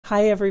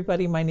Hi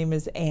everybody, my name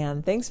is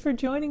Ann. Thanks for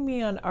joining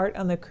me on Art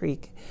on the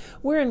Creek.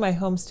 We're in my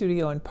home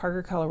studio in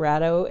Parker,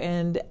 Colorado,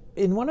 and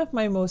in one of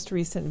my most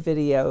recent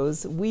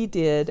videos, we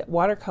did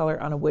watercolor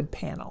on a wood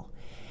panel.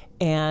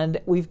 And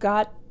I've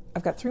got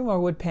 3 more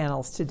wood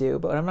panels to do,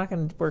 but I'm not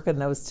going to work on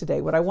those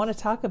today. What I want to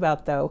talk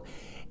about though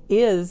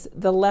is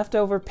the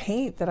leftover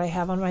paint that I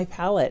have on my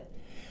palette.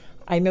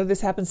 I know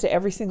this happens to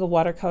every single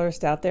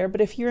watercolorist out there,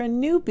 but if you're a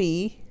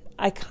newbie,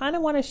 I kind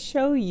of want to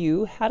show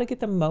you how to get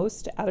the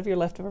most out of your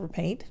leftover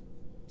paint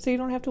so you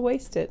don't have to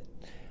waste it.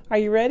 Are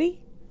you ready?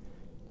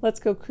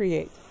 Let's go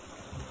create.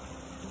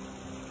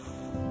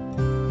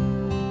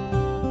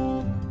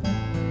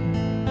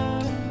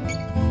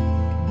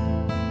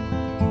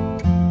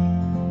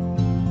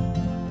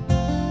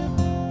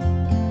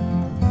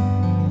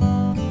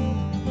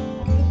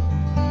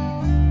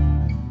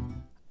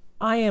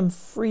 I am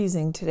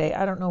freezing today.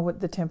 I don't know what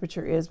the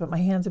temperature is, but my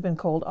hands have been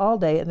cold all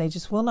day and they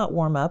just will not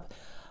warm up.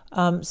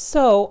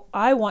 So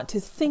I want to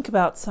think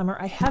about summer.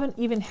 I haven't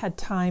even had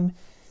time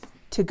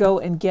to go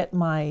and get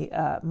my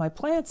my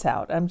plants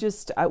out.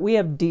 We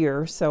have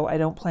deer, so I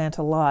don't plant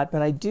a lot,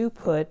 but I do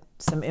put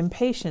some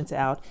impatiens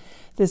out.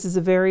 This is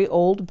a very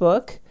old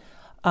book.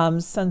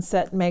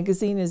 Sunset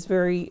Magazine is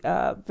very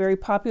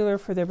popular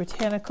for their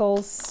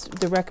botanicals,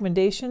 the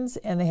recommendations,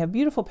 and they have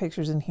beautiful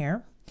pictures in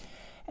here.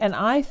 And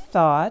I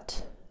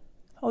thought,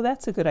 oh,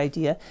 that's a good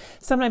idea.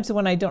 Sometimes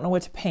when I don't know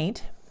what to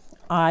paint,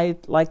 I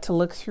like to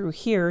look through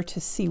here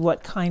to see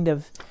what kind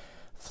of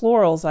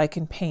florals I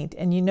can paint.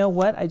 And you know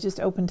what? I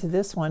just opened to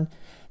this one,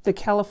 the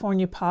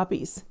California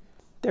Poppies.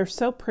 They're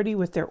so pretty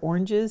with their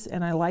oranges,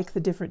 and I like the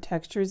different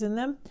textures in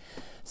them.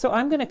 So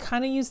I'm going to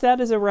kind of use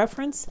that as a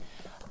reference.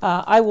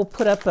 I will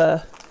put up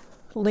a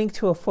link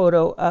to a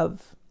photo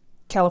of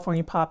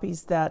California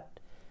Poppies that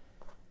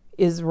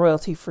is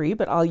royalty free,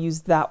 but I'll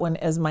use that one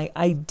as my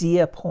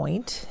idea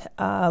point.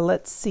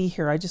 Let's see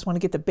here. I just want to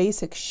get the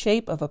basic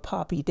shape of a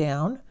poppy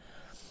down.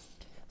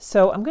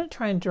 So I'm going to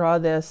try and draw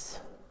this.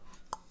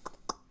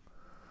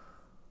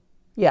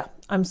 Yeah,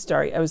 I'm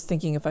sorry. I was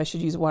thinking if I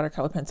should use a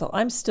watercolor pencil.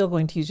 I'm still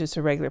going to use just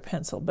a regular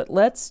pencil, but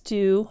let's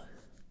do,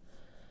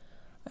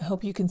 I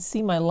hope you can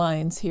see my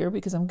lines here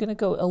because I'm going to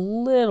go a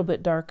little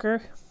bit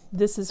darker.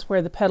 This is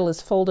where the petal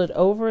is folded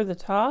over the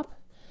top.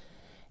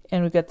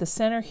 And we've got the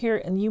center here,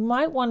 and you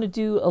might want to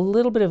do a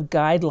little bit of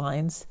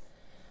guidelines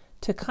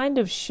to kind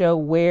of show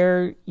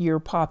where your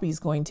poppy is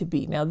going to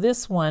be. Now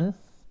this one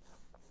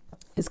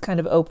is kind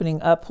of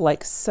opening up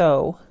like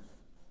so.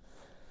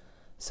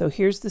 So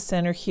here's the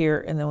center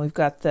here, and then we've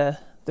got the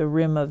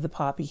rim of the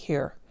poppy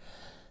here.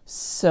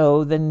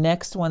 So the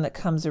next one that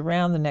comes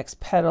around, the next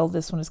petal,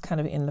 this one is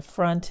kind of in the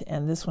front,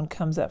 and this one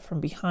comes up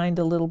from behind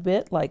a little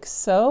bit like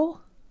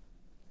so.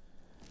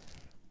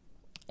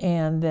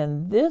 And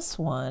then this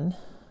one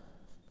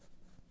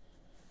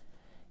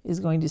is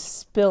going to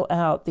spill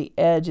out, the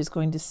edge is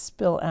going to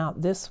spill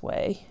out this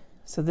way.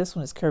 So this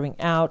one is curving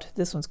out,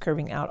 this one's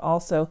curving out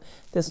also,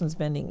 this one's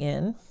bending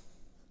in.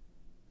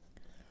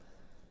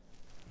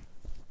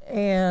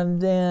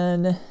 And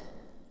then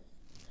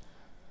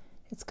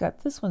it's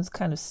got, this one's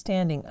kind of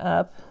standing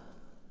up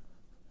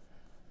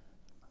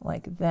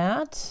like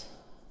that.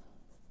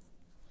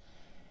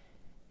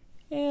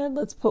 And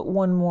let's put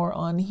one more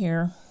on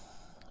here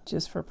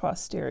just for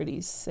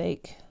posterity's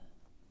sake.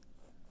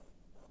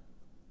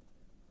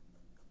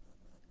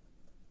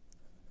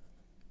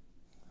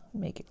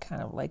 Make it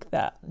kind of like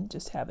that and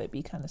just have it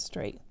be kind of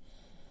straight.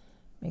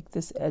 Make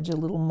this edge a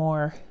little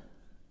more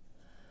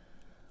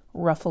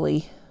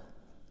ruffly.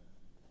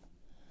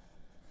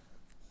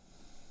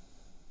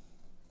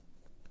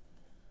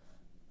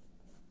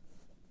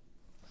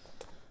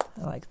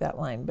 I like that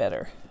line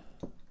better.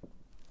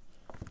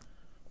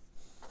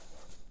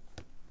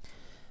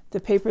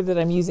 The paper that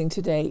I'm using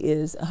today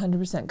is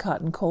 100%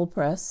 cotton cold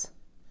press,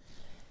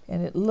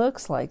 and it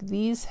looks like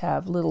these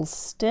have little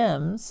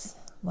stems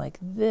like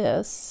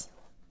this,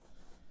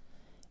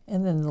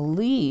 and then the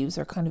leaves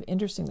are kind of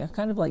interesting. They're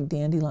kind of like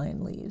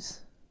dandelion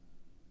leaves.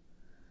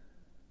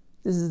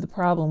 This is the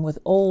problem with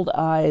old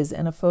eyes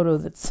and a photo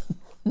that's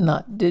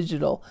not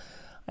digital.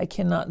 I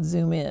cannot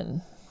zoom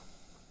in.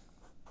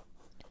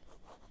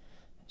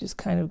 Just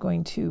kind of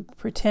going to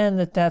pretend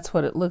that that's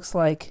what it looks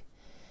like,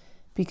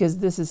 because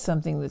this is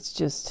something that's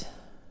just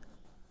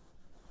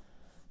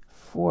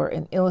for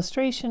an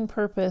illustration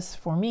purpose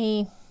for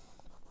me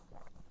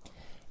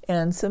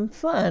and some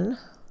fun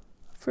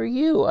for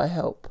you, I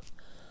hope.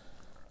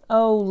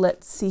 Oh,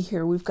 let's see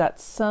here. We've got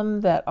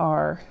some that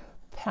are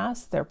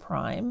past their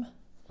prime,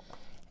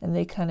 and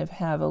they kind of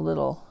have a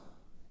little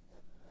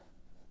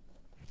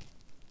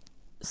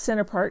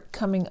center part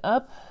coming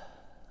up,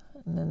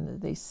 and then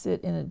they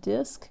sit in a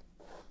disc.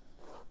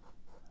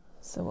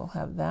 So we'll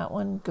have that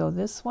one go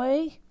this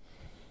way,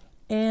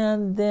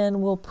 and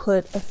then we'll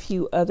put a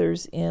few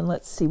others in.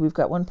 Let's see, we've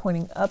got one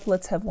pointing up.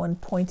 Let's have one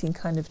pointing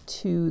kind of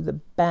to the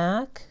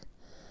back.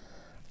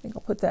 I think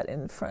I'll put that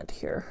in front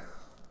here.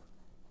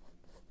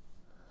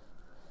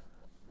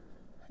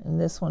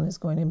 And this one is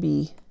going to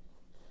be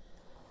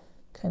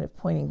kind of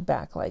pointing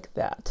back like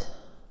that.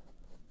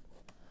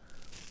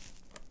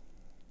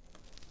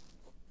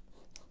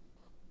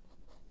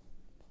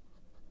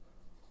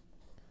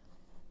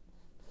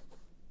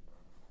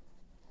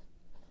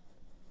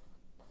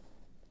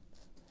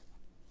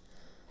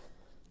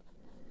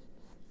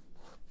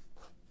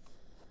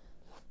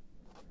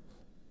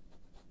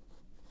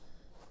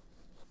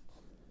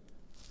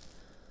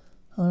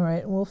 All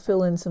right, we'll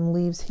fill in some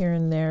leaves here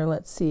and there.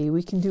 Let's see,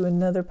 we can do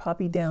another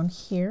poppy down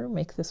here,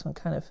 make this one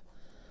kind of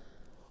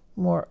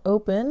more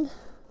open.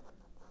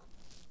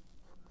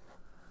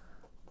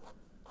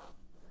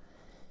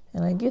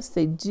 And I guess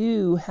they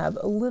do have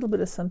a little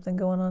bit of something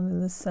going on in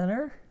the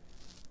center.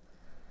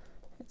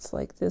 It's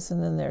like this,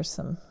 and then there's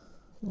some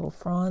little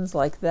fronds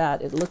like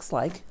that, it looks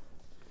like.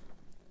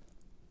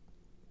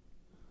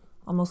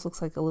 Almost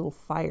looks like a little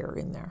fire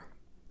in there.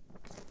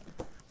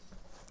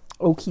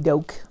 Okie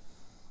doke.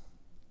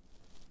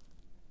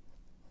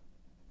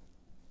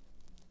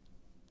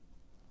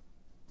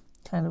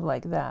 Kind of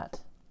like that.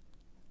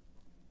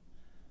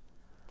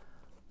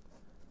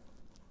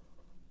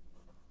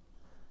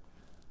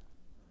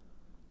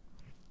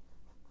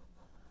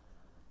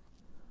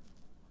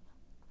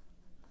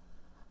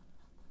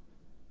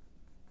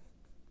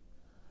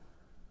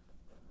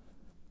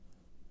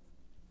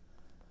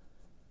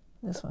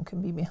 This one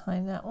can be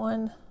behind that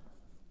one.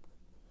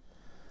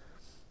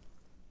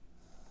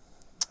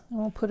 And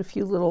we'll put a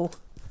few little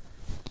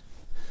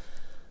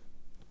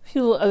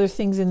other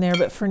things in there,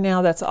 but for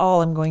now that's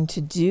all I'm going to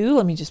do.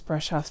 Let me just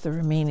brush off the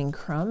remaining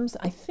crumbs.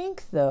 I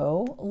think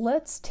though,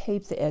 let's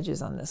tape the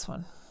edges on this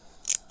one.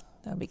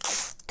 That'll be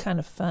kind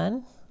of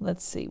fun.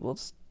 Let's see, we'll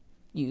just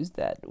use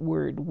that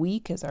word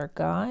week as our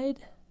guide.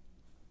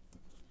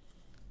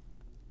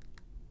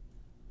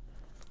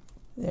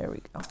 There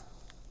we go.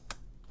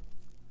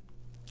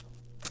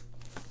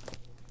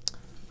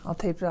 I'll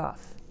tape it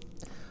off.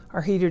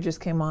 Our heater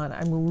just came on.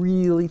 I'm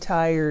really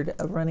tired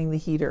of running the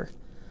heater.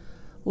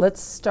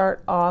 Let's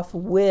start off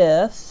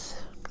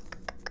with,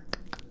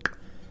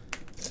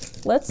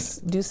 let's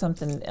do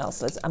something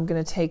else. I'm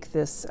going to take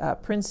this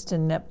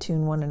Princeton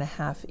Neptune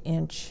 1.5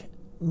 inch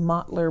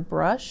mottler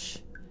brush,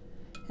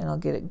 and I'll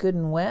get it good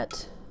and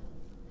wet.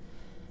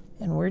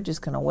 And we're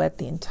just going to wet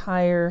the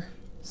entire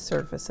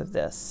surface of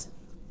this.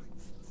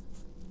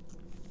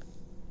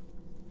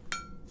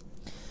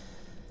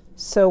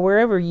 So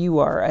wherever you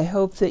are, I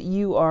hope that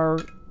you are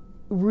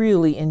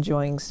really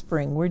enjoying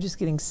spring. We're just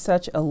getting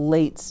such a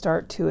late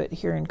start to it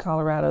here in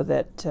Colorado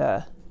that,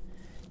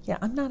 yeah,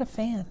 I'm not a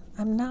fan.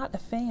 I'm not a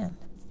fan.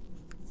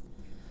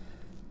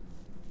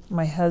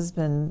 My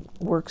husband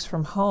works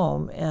from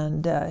home,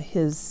 and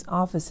his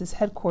office is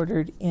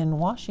headquartered in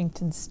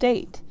Washington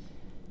State.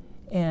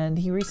 And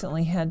he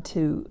recently had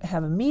to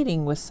have a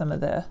meeting with some of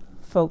the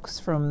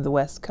folks from the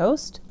West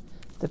Coast,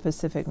 the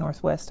Pacific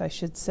Northwest, I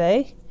should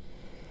say.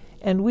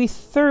 And we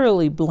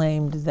thoroughly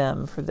blamed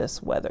them for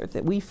this weather,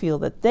 that we feel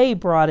that they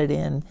brought it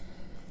in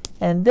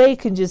and they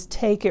can just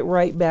take it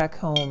right back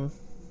home.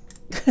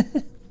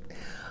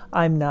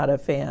 I'm not a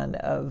fan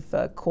of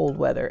cold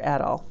weather at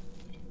all.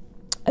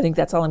 I think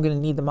that's all I'm going to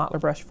need the mottler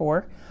brush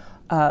for.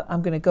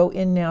 I'm going to go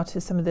in now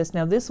to some of this.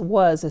 Now this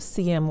was a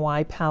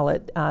CMY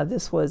palette.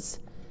 This was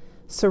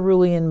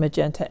cerulean,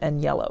 magenta,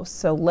 and yellow.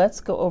 So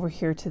let's go over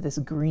here to this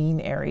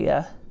green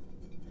area.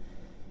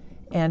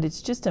 And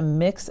it's just a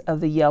mix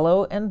of the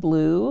yellow and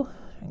blue.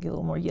 I'll get a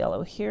little more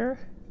yellow here.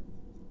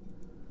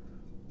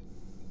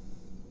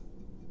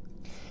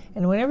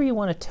 And whenever you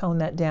want to tone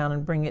that down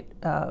and bring it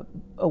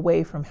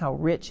away from how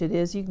rich it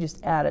is, you can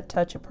just add a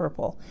touch of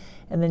purple.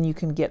 And then you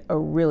can get a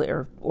really,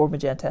 or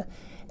magenta,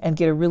 and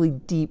get a really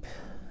deep,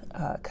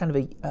 kind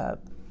of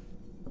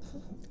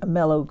a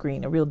mellow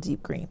green, a real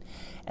deep green.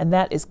 And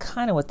that is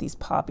kind of what these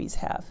poppies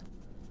have.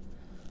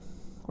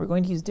 We're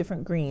going to use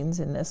different greens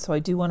in this, so I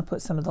do want to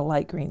put some of the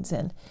light greens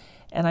in.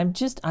 And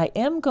I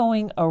am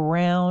going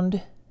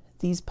around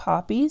these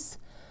poppies,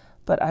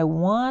 but I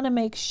want to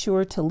make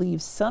sure to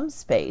leave some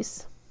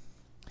space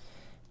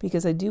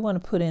because I do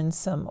want to put in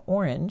some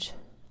orange.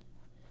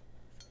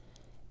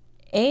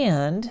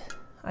 And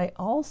I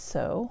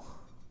also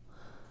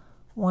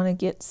want to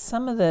get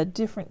some of the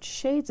different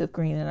shades of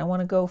green, and I want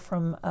to go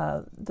from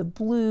the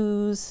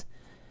blues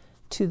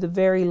to the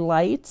very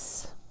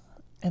lights.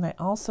 And I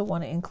also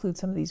want to include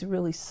some of these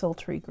really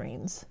sultry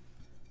greens,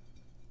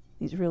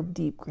 these real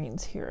deep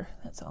greens here.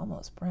 That's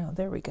almost brown.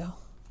 There we go.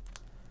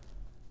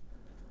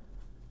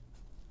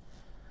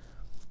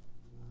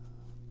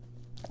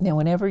 Now,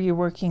 whenever you're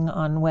working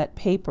on wet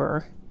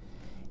paper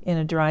in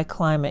a dry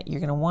climate, you're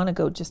going to want to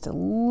go just a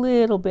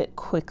little bit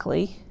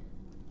quickly.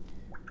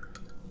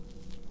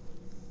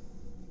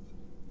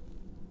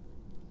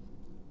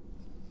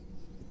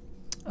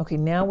 Okay,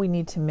 now we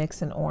need to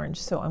mix an orange.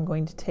 So I'm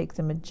going to take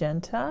the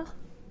magenta,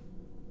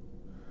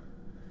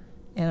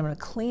 and I'm going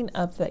to clean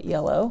up that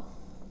yellow.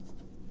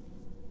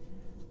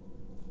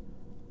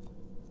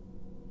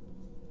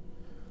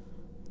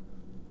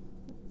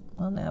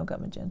 Well, now I've got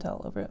magenta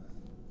all over it.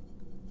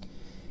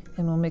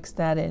 And we'll mix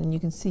that in, and you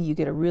can see you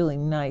get a really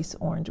nice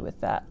orange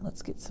with that.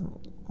 Let's get some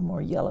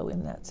more yellow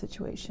in that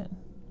situation.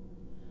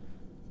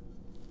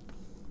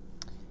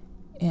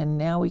 And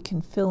now we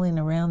can fill in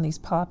around these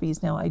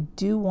poppies. Now I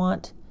do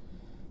want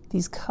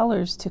these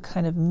colors to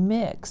kind of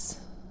mix,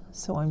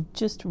 so I'm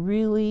just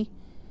really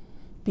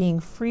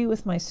being free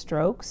with my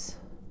strokes.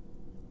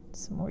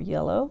 Some more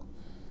yellow.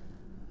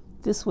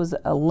 This was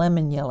a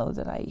lemon yellow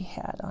that I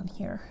had on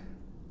here.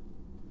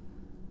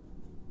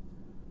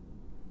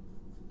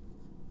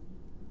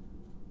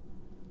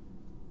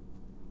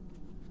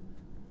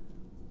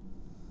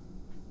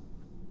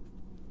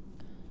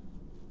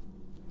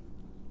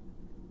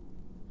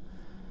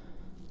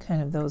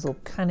 Kind of those will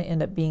kind of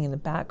end up being in the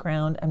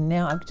background. And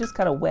now I've just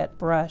got a wet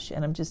brush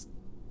and I'm just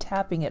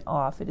tapping it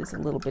off. It is a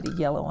little bit of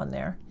yellow on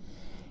there.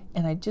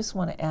 And I just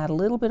want to add a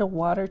little bit of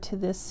water to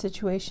this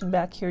situation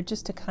back here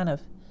just to kind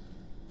of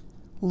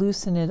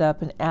loosen it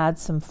up and add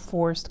some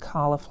forced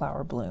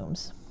cauliflower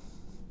blooms.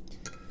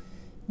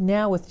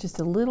 Now with just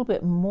a little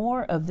bit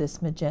more of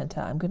this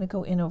magenta, I'm going to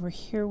go in over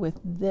here with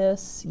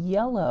this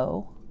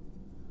yellow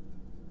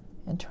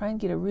and try and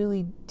get a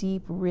really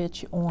deep,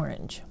 rich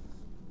orange.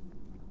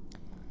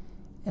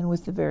 And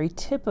with the very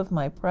tip of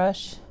my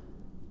brush,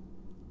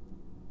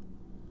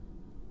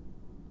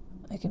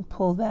 I can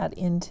pull that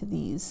into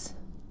these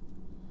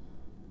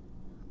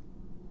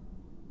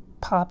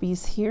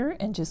poppies here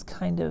and just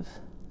kind of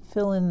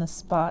fill in the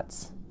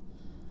spots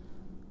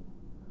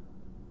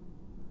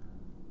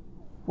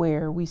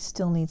where we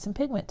still need some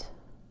pigment.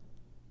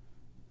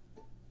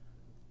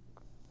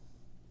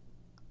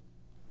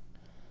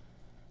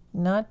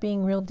 Not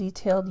being real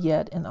detailed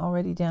yet, and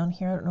already down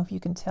here, I don't know if you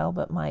can tell,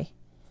 but my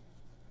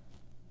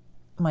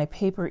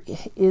paper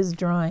is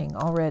drying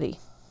already.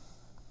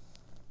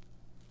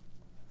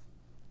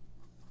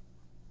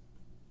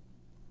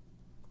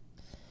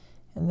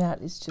 And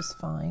that is just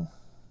fine.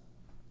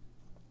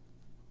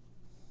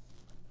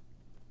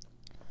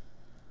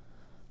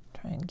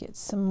 Try and get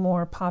some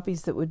more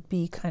poppies that would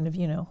be kind of,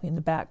 you know, in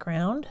the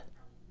background.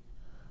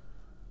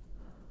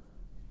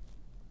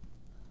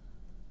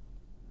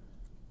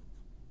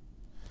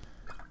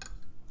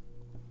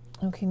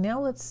 Okay, now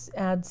let's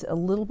add a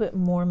little bit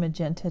more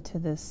magenta to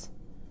this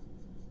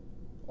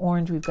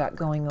orange we've got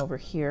going over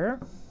here.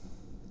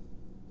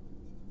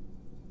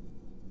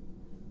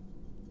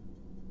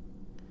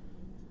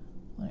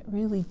 Want it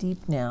really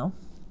deep now.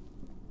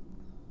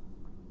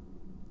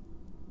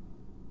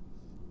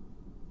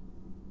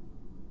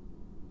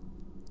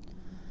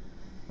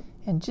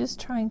 And just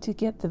trying to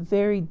get the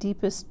very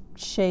deepest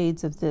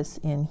shades of this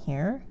in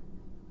here.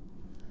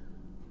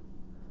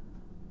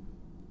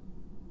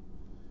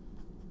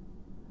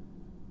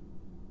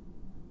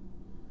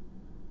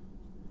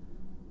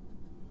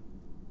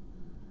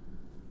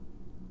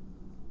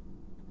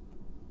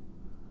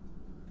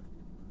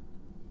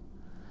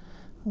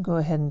 Go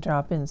ahead and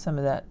drop in some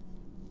of that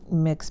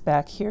mix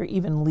back here,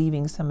 even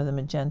leaving some of the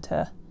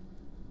magenta.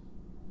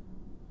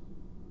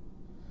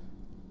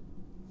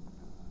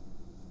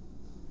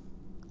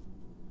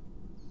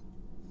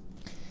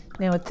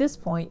 Now at this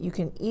point you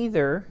can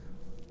either,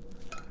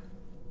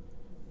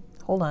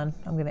 hold on,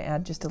 I'm going to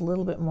add just a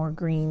little bit more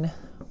green.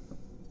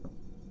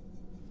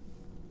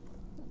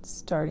 It's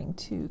starting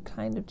to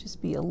kind of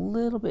just be a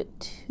little bit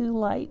too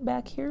light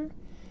back here,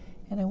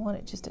 and I want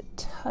it just a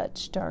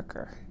touch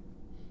darker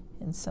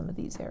in some of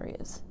these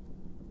areas.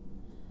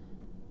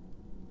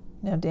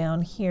 Now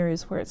down here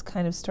is where it's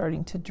kind of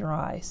starting to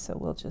dry, so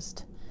we'll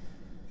just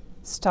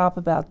stop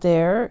about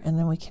there, and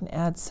then we can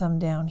add some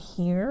down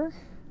here.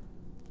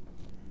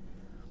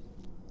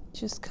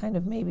 Just kind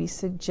of maybe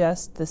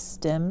suggest the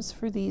stems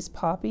for these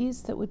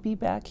poppies that would be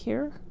back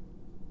here.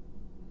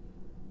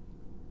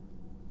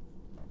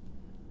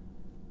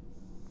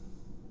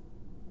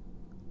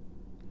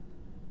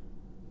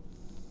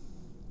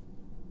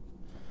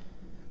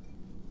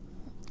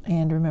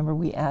 And remember,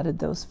 we added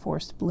those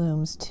forced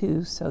blooms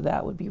too, so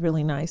that would be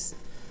really nice.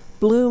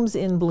 Blooms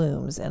in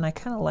blooms, and I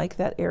kind of like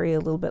that area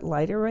a little bit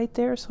lighter right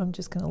there, so I'm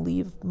just going to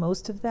leave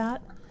most of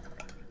that.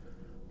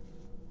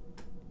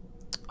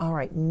 All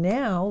right,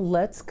 now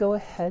let's go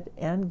ahead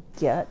and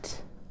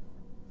get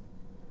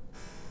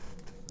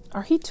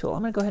our heat tool.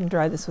 I'm going to go ahead and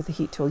dry this with the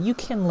heat tool. You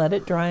can let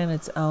it dry on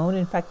its own.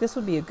 In fact, this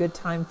would be a good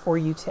time for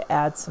you to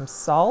add some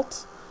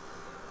salt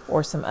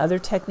or some other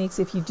techniques.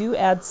 If you do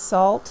add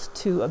salt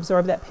to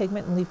absorb that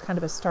pigment and leave kind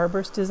of a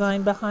starburst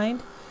design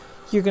behind,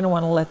 you're going to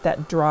want to let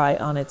that dry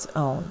on its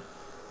own.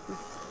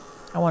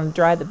 I want to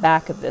dry the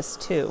back of this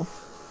too,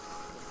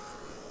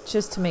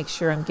 just to make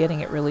sure I'm getting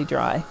it really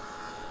dry.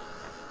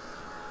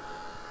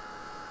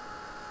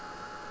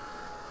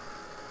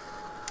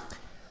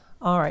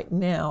 All right,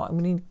 now I'm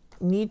going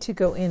to need to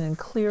go in and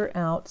clear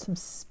out some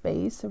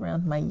space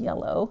around my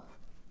yellow.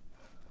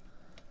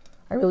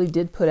 I really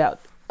did put out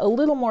a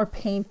little more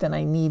paint than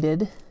I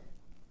needed,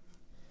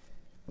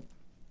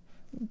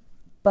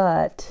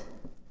 but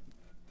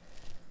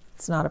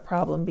it's not a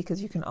problem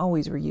because you can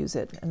always reuse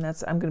it. And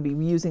I'm going to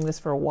be using this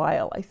for a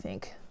while, I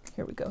think.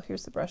 Here we go.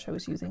 Here's the brush I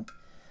was using.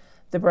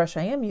 The brush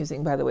I am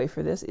using, by the way,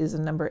 for this is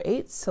a number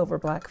 8 Silver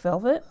Black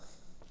Velvet.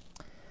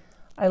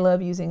 I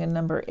love using a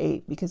number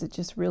 8 because it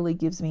just really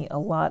gives me a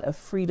lot of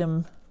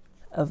freedom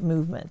of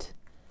movement.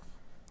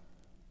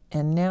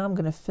 And now I'm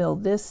going to fill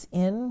this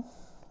in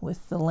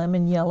with the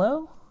lemon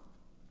yellow.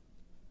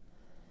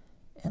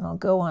 And I'll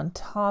go on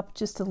top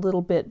just a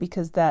little bit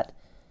because the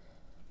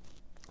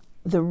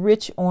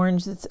rich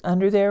orange that's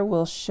under there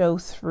will show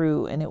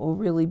through, and it will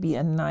really be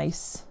a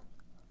nice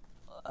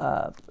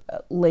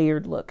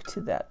layered look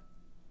to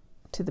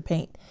the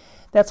paint.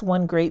 That's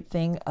one great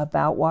thing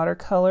about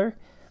watercolor.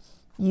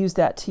 Use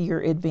that to your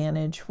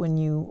advantage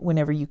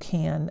whenever you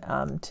can,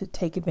 to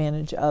take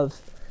advantage of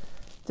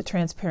the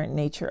transparent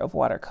nature of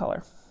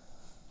watercolor.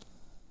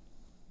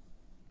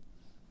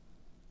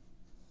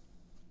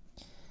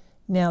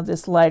 Now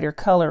this lighter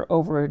color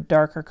over a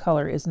darker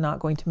color is not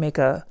going to make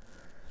a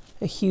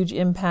huge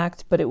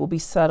impact, but it will be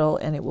subtle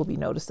and it will be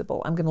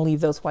noticeable. I'm going to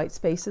leave those white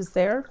spaces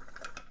there.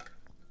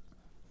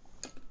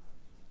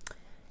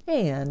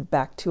 And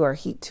back to our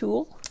heat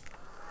tool.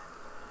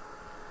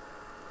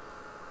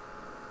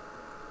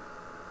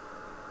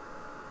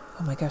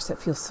 Oh my gosh, that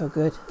feels so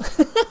good.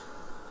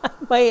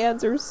 My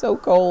hands are so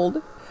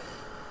cold.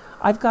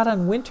 I've got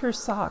on winter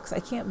socks. I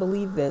can't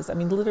believe this. I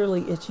mean,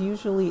 literally, it's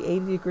usually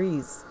 80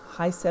 degrees,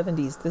 high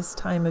 70s this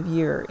time of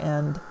year,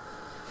 and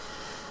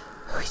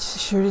we just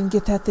sure didn't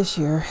get that this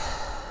year.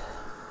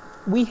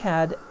 We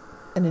had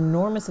an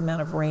enormous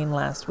amount of rain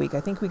last week.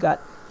 I think we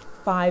got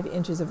 5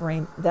 inches of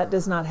rain. That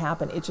does not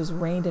happen. It just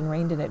rained and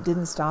rained, and it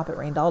didn't stop. It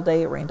rained all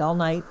day. It rained all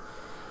night,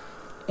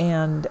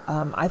 and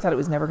I thought it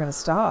was never going to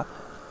stop.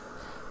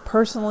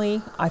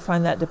 Personally, I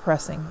find that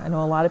depressing. I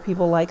know a lot of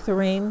people like the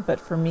rain, but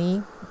for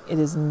me, it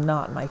is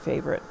not my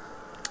favorite.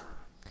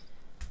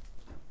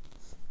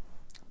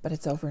 But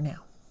it's over now.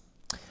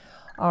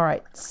 All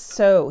right,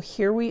 so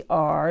here we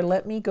are.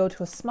 Let me go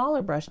to a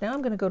smaller brush. Now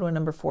I'm going to go to a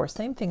number 4.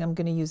 Same thing, I'm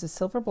going to use a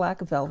silver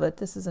black velvet.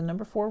 This is a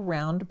number 4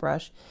 round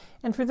brush.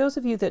 And for those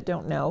of you that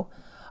don't know,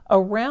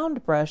 a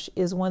round brush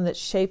is one that's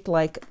shaped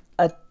like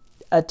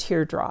a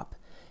teardrop.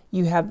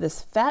 You have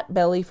this fat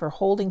belly for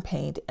holding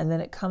paint, and then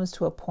it comes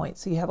to a point.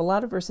 So you have a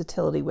lot of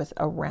versatility with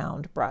a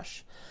round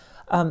brush.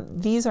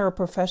 These are a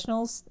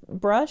professional's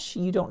brush.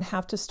 You don't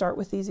have to start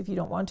with these if you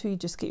don't want to. You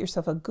just get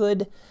yourself a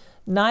good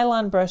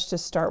nylon brush to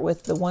start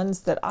with. The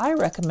ones that I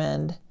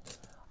recommend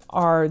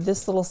are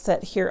this little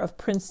set here of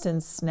Princeton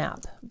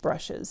snap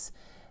brushes.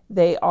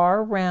 They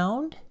are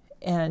round,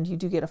 and you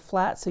do get a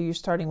flat, so you're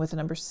starting with a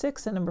number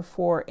 6, a number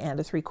 4, and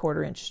a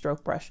 3/4 inch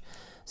stroke brush.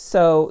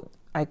 So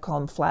I call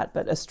them flat,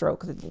 but a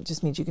stroke. That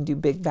just means you can do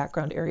big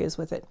background areas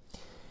with it.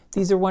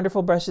 These are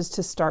wonderful brushes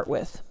to start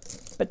with.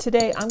 But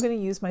today I'm going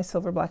to use my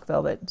silver black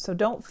velvet. So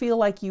don't feel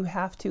like you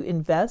have to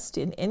invest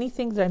in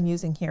anything that I'm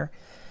using here.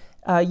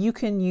 You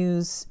can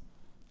use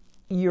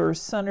your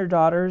son or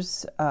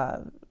daughter's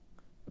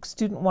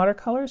student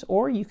watercolors,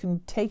 or you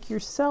can take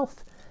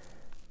yourself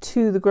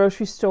to the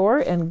grocery store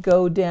and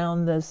go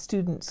down the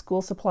student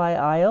school supply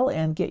aisle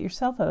and get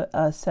yourself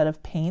a set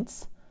of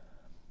paints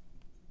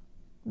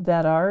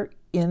that are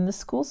in the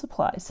school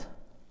supplies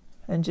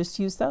and just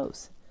use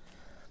those.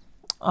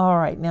 All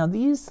right, now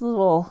these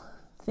little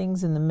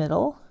things in the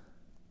middle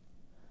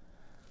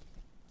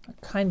are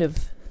kind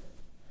of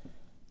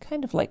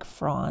like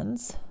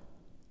fronds.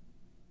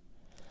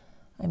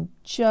 I'm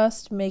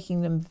just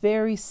making them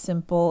very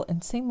simple,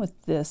 and same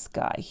with this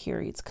guy here.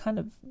 It's kind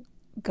of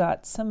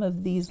got some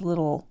of these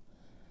little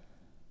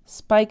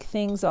spike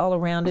things all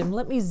around him.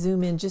 Let me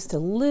zoom in just a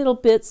little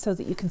bit so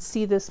that you can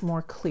see this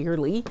more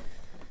clearly.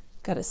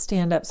 Got to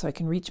stand up so I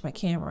can reach my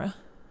camera.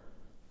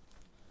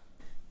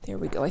 There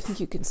we go. I think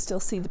you can still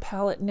see the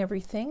palette and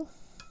everything.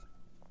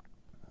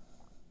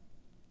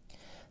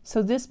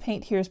 So this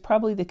paint here is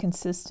probably the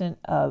consistency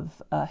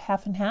of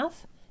half and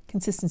half.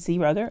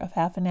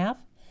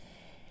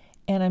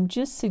 And I'm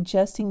just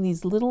suggesting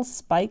these little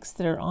spikes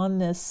that are on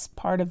this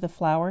part of the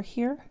flower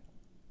here.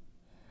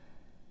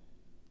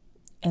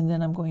 And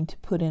then I'm going to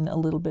put in a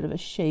little bit of a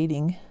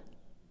shading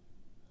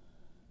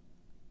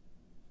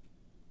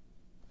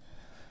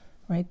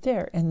right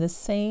there. And the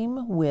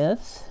same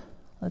with,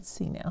 let's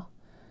see now,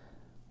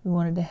 we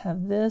wanted to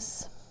have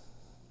this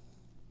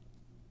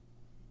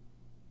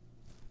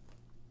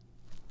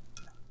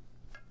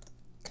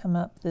come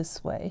up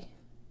this way.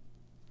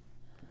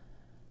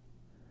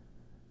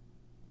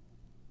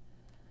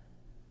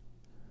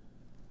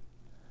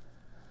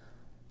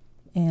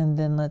 And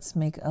then let's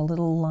make a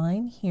little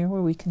line here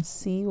where we can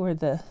see where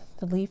the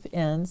leaf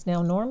ends.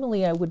 Now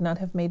normally I would not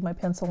have made my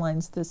pencil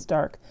lines this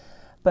dark,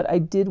 but I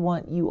did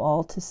want you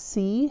all to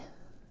see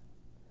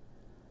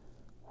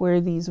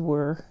where these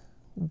were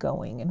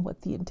going and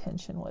what the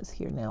intention was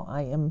here. Now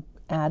I am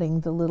adding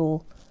the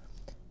little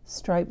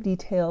stripe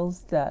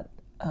details that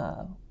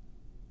are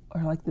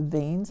like the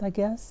veins, I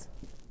guess.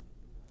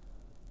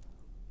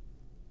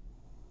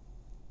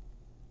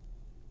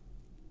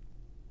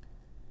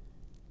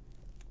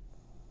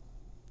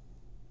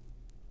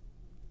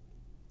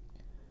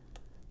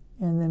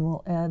 And then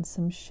we'll add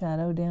some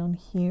shadow down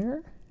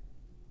here.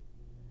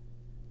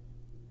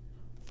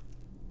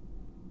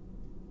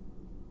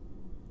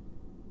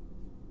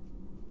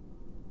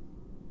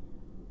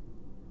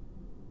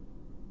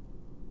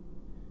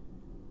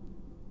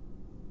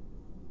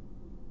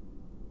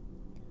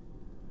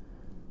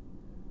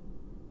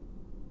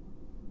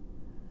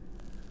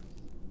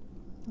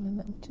 And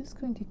I'm just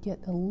going to get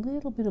a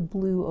little bit of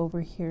blue over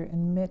here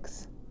and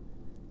mix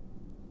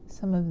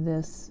some of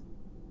this.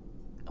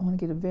 I want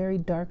to get a very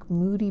dark,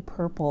 moody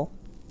purple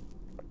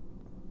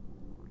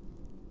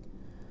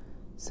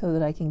so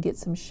that I can get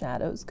some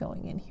shadows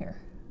going in here.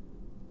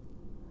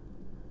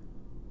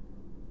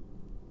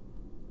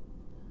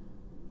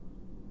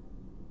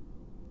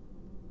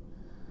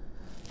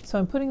 So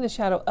I'm putting the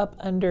shadow up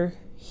under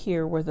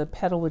here where the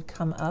petal would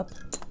come up.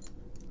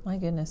 My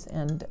goodness,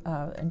 and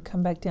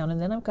come back down. And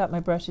then I've got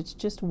my brush, it's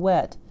just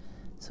wet,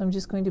 So I'm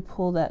just going to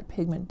pull that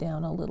pigment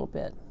down a little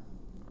bit,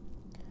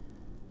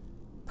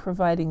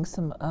 providing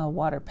some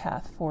water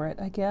path for it,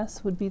 I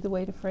guess, would be the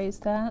way to phrase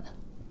that.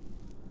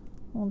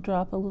 We'll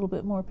drop a little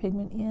bit more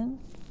pigment in.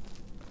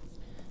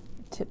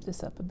 Tip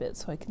this up a bit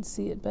so I can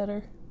see it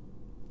better.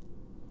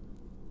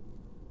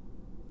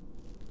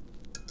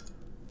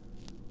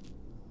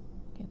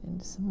 Get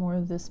into some more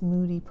of this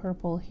moody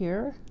purple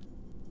here.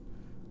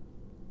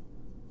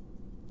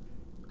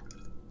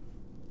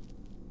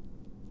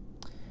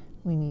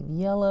 We need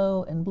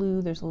yellow and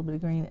blue. There's a little bit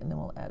of green, and then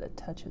we'll add a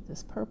touch of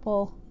this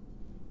purple.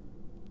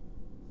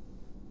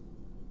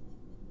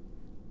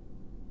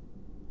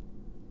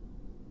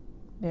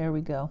 There we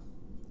go.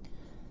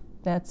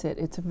 That's it.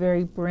 It's a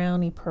very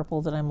browny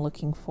purple that I'm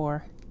looking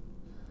for.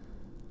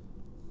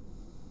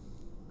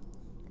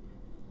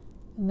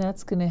 And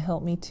that's going to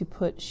help me to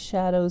put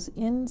shadows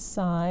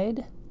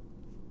inside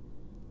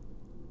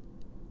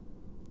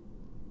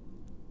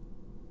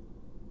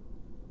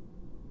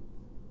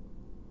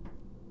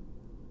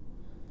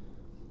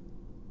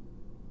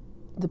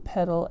the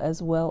petal,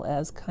 as well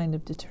as kind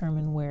of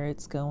determine where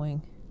it's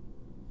going.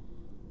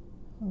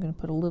 I'm going to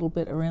put a little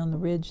bit around the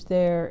ridge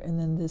there, and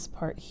then this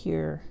part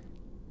here.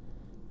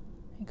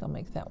 I think I'll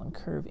make that one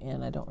curve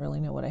in. I don't really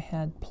know what I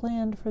had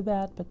planned for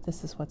that, but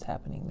this is what's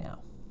happening now.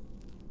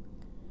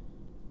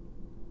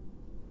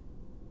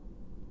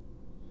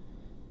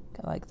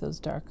 I like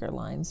those darker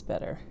lines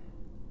better.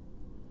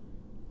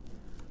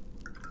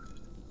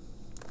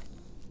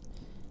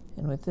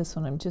 And with this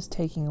one, I'm just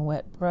taking a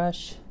wet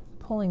brush,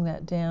 pulling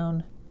that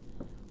down,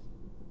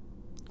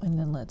 and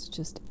then let's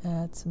just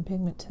add some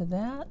pigment to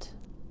that.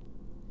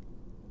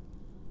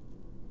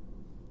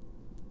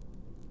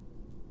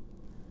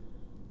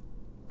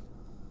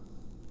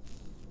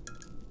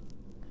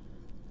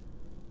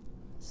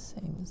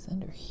 Same as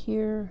under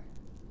here.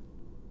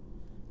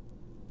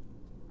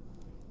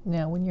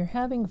 Now, when you're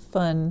having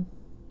fun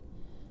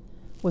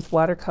with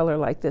watercolor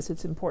like this,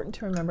 it's important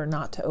to remember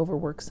not to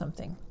overwork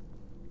something.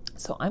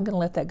 So I'm going to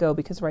let that go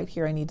because right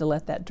here I need to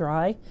let that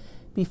dry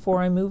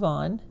before I move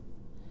on.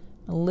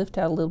 I'll lift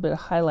out a little bit of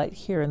highlight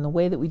here, and the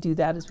way that we do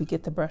that is we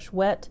get the brush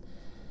wet,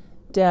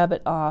 dab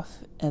it off,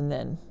 and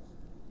then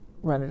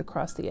run it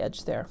across the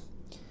edge there.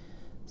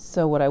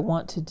 So what I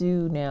want to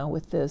do now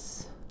with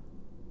this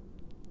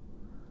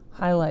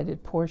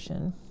highlighted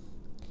portion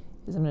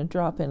is I'm going to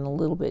drop in a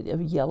little bit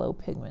of yellow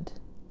pigment.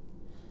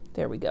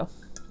 There we go.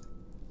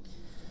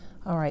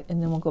 All right,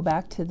 and then we'll go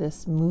back to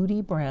this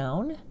moody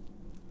brown,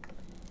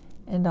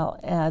 and I'll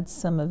add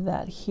some of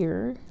that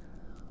here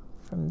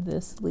from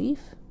this leaf.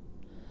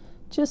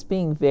 Just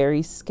being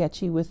very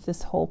sketchy with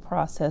this whole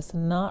process,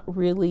 not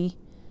really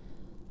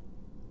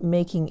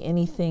making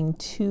anything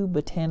too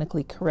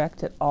botanically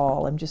correct at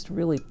all. I'm just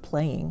really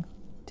playing,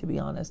 to be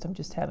honest. I'm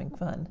just having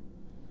fun.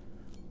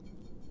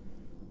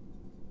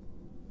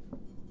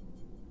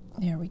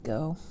 There we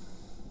go.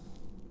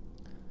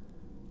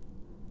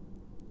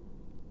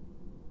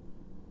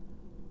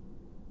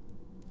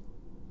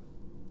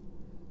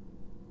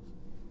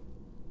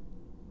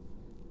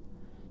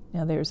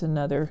 Now there's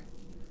another.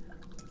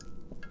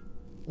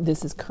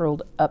 This is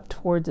curled up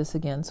towards us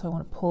again, so I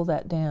want to pull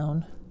that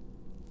down.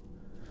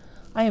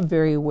 I am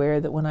very aware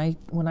that when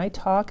I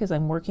talk as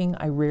I'm working,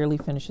 I rarely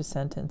finish a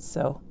sentence,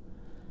 so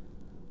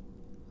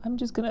I'm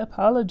just going to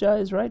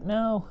apologize right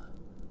now.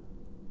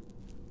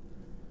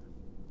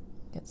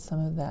 Get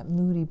some of that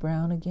moody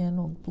brown again.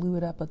 We'll blue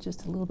it up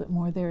just a little bit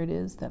more. There it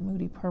is, that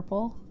moody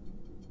purple.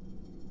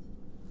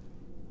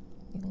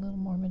 Get a little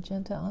more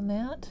magenta on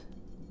that.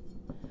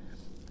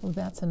 Oh,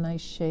 that's a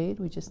nice shade.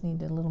 We just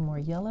need a little more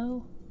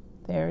yellow.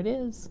 There it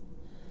is.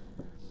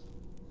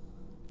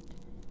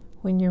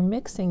 When you're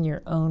mixing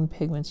your own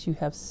pigments, you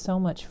have so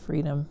much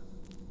freedom.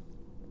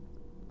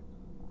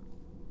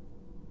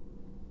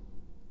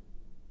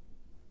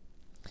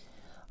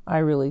 I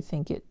really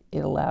think it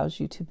allows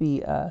you to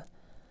be a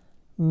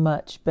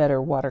much better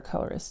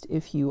watercolorist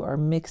if you are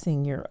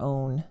mixing your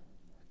own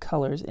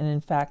colors. And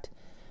in fact,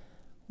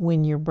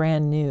 when you're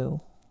brand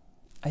new,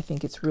 I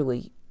think it's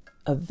really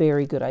a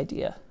very good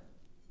idea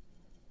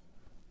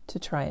to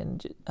try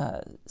and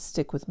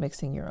stick with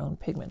mixing your own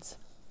pigments.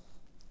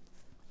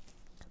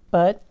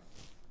 But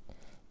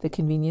the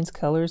convenience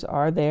colors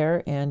are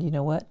there, and you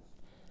know what?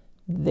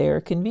 They're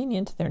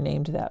convenient. They're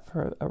named that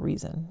for a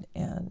reason,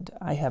 and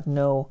I have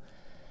no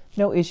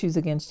issues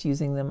against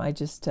using them. I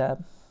just I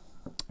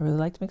really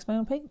like to mix my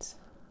own paints.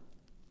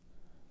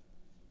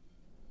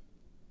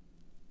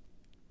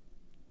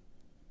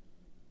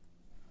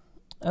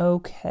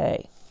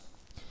 Okay,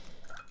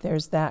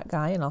 there's that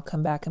guy, and I'll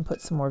come back and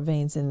put some more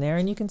veins in there.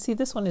 And you can see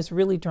this one is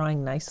really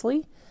drying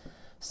nicely.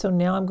 So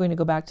now I'm going to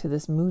go back to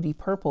this moody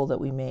purple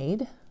that we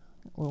made, a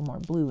little more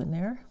blue in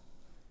there.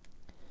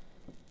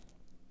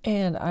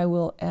 And I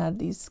will add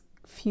these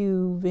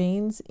few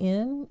veins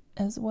in,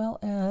 as well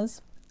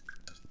as,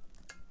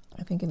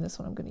 I think in this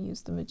one I'm going to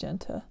use the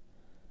magenta.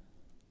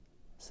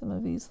 Some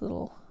of these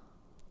little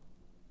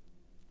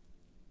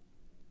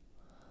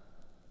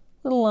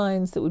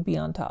lines that would be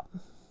on top.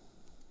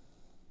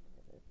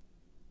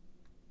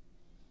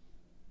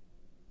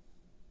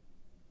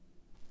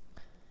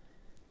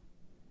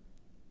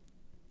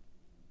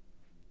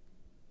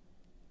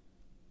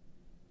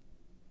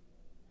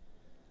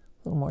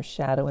 more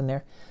shadow in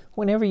there.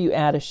 Whenever you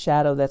add a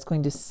shadow, that's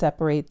going to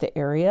separate the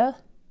area.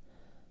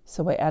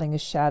 So by adding a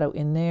shadow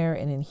in there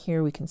and in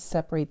here, we can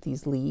separate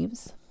these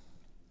leaves.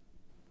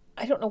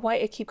 I don't know why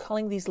I keep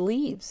calling these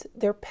leaves.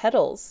 They're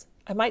petals.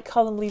 I might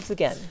call them leaves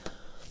again.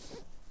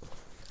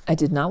 I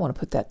did not want to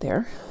put that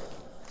there.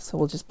 So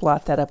we'll just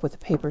blot that up with a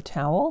paper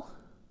towel.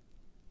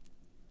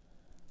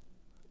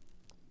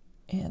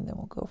 And then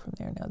we'll go from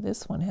there. Now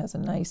this one has a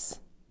nice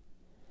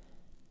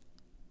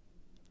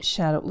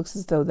shadow. It looks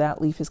as though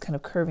that leaf is kind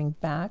of curving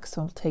back,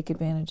 so I'll take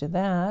advantage of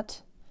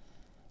that.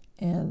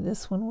 And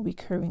this one will be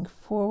curving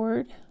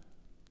forward.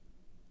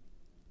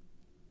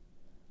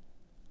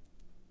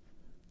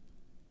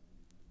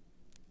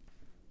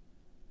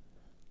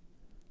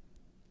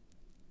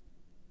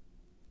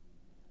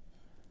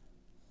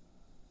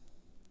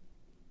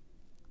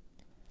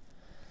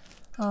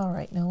 All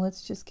right, now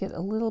let's just get a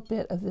little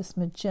bit of this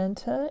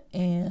magenta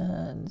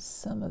and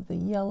some of the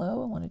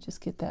yellow. I want to just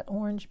get that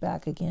orange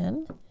back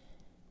again.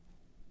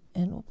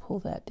 And we'll pull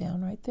that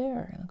down right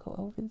there. And I'll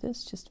go over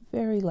this just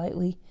very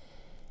lightly.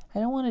 I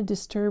don't want to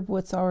disturb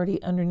what's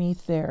already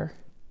underneath there,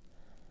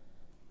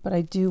 but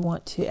I do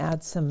want to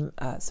add some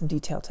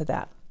detail to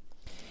that.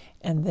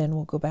 And then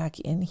we'll go back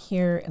in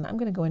here, and I'm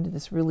going to go into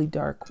this really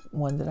dark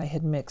one that I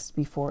had mixed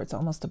before. It's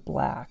almost a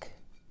black.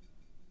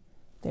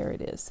 There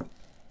it is.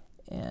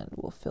 And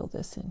we'll fill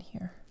this in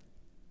here.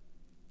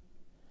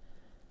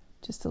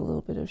 Just a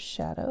little bit of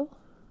shadow.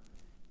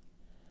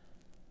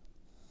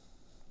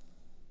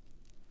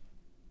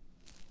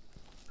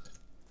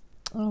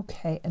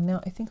 Okay, and now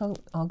I think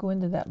I'll go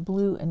into that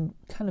blue and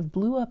kind of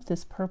blue up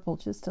this purple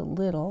just a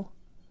little.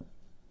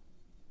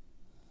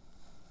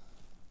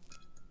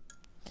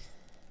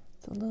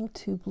 It's a little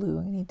too blue.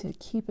 I need to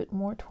keep it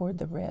more toward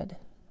the red.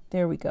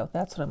 There we go.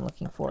 That's what I'm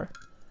looking for.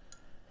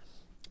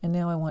 And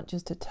now I want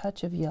just a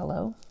touch of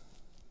yellow.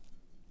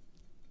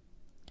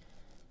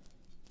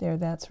 There,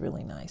 that's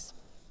really nice.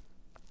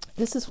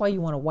 This is why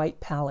you want a white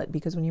palette,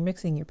 because when you're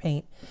mixing your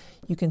paint,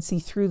 you can see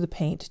through the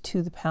paint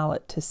to the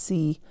palette to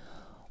see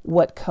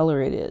what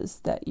color it is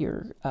that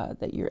you're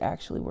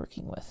actually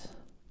working with.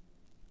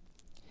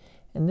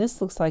 And this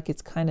looks like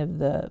it's kind of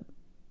the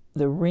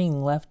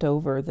ring left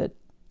over that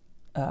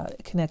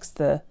connects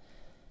the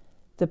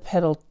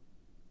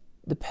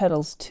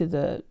petals to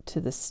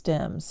the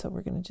stem. So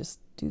we're going to just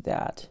do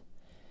that.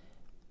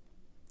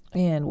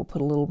 And we'll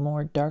put a little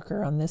more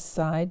darker on this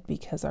side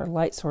because our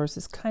light source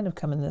is kind of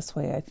coming this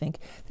way, I think.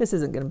 This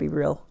isn't going to be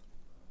real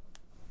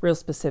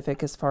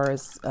specific as far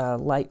as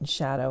light and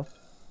shadow.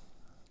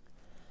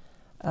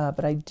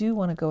 But I do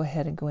want to go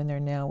ahead and go in there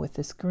now with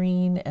this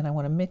green, and I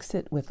want to mix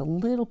it with a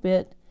little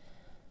bit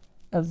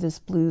of this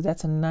blue.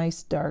 That's a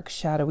nice dark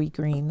shadowy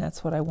green.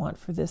 That's what I want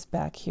for this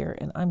back here.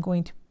 And I'm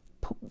going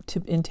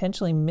to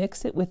intentionally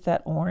mix it with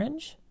that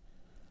orange.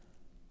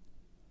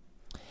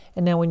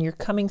 And now when you're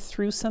coming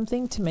through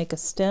something to make a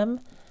stem,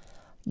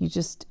 you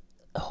just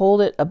hold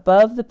it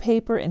above the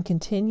paper and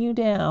continue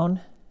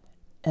down,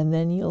 and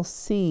then you'll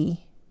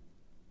see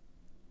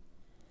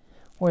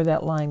where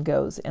that line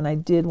goes. And I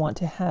did want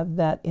to have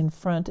that in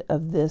front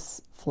of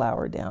this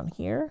flower down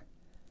here.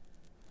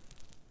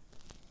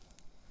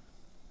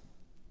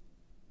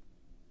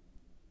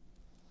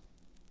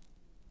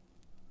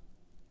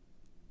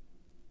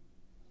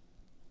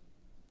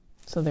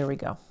 So there we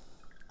go.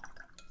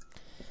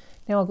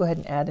 Now I'll go ahead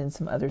and add in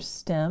some other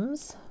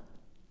stems.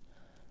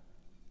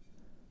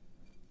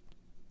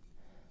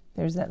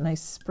 There's that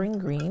nice spring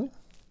green.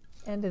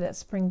 And to that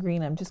spring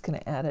green, I'm just going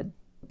to add a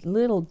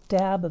little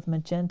dab of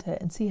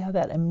magenta and see how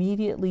that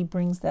immediately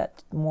brings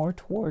that more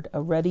toward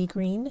a ruddy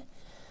green.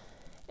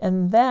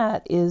 And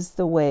that is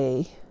the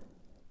way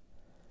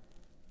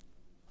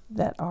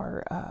that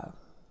our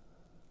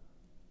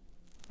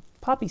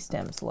poppy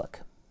stems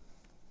look.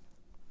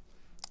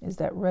 Is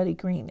that ruddy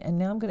green. And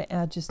now I'm going to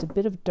add just a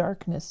bit of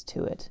darkness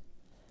to it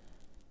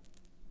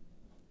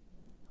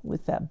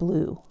with that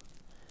blue.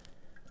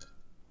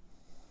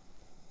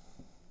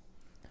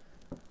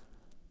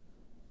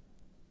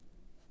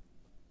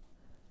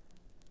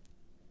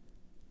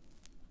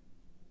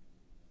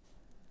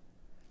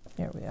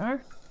 There we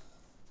are.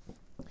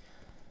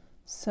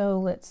 So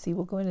let's see,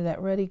 we'll go into that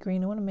ruddy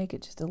green. I want to make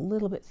it just a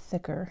little bit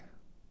thicker.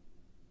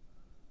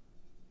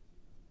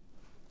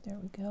 There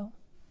we go.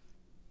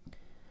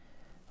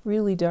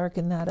 Really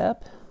darken that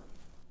up.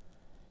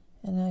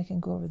 And then I can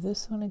go over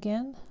this one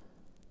again.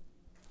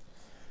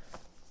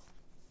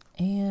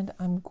 And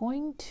I'm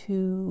going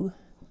to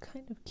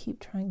kind of keep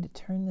trying to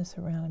turn this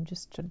around. I'm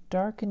just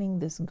darkening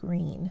this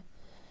green.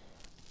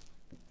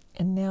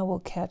 And now we'll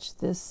catch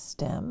this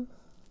stem.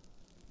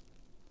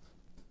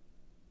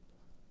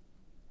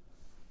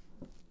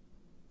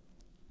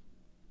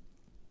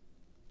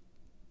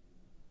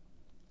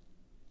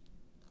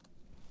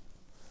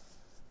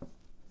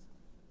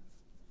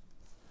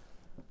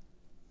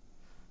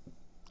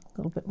 A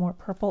little bit more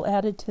purple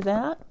added to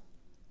that.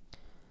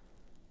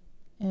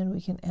 And we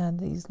can add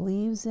these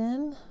leaves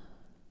in.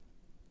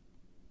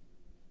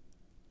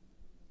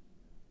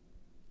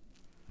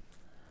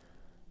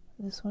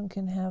 This one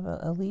can have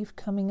a leaf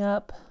coming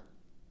up.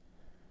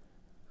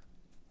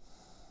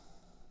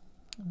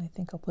 And I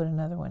think I'll put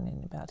another one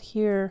in about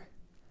here.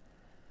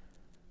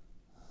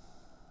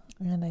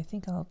 And I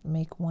think I'll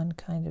make one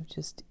kind of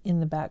just in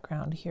the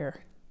background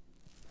here.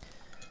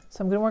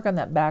 So I'm going to work on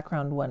that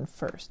background one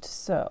first.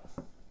 So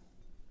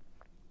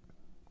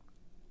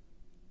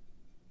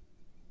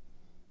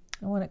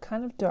I want it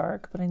kind of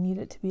dark, but I need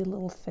it to be a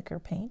little thicker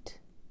paint.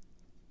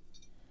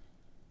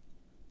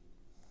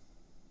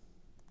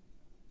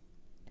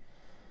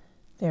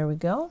 There we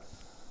go.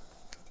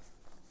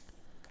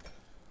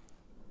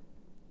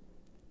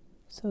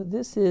 So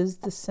this is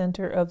the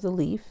center of the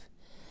leaf.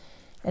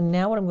 And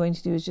now what I'm going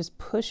to do is just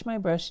push my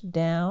brush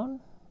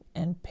down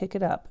and pick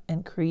it up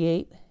and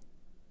create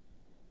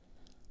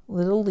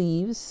little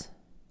leaves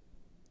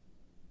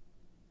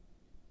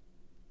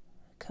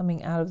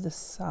coming out of the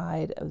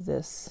side of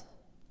this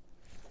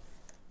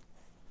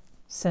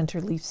center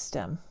leaf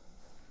stem.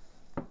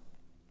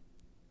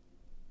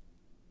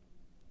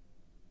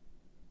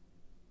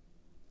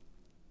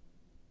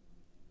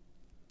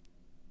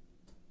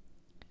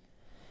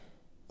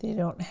 They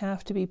don't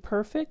have to be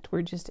perfect.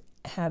 We're just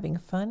having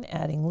fun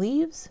adding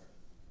leaves.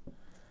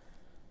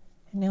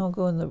 And now I'll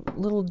go in the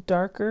little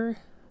darker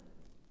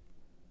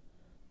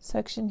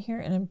section here,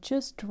 and I'm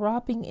just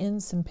dropping in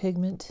some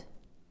pigment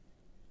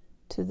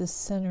to the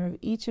center of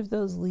each of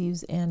those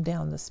leaves and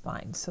down the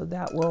spine. So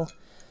that will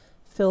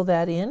fill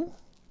that in.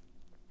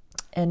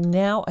 And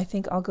now I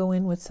think I'll go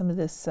in with some of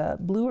this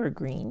bluer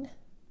green.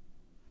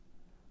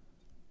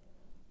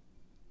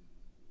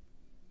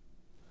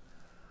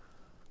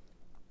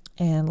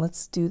 And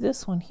let's do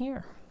this one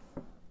here.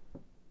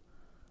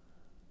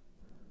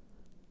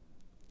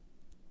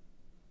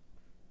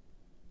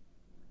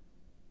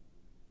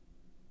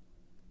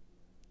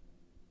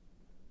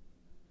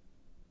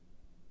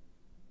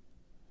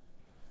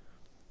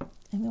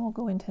 And then we'll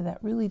go into that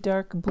really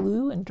dark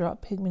blue and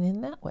drop pigment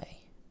in that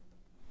way.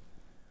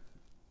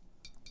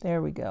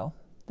 There we go.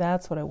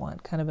 That's what I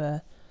want, kind of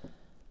a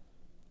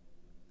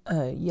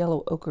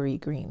yellow ochre-y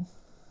green.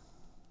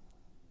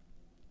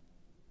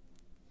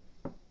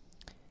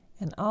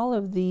 And all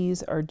of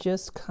these are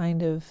just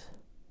kind of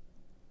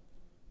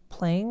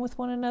playing with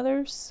one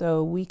another,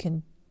 so we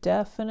can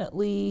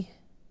definitely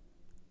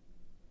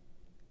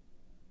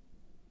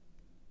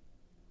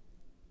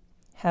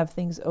have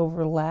things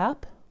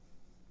overlap.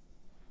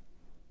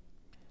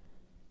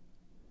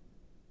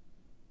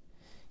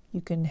 You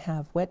can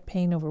have wet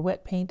paint over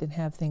wet paint and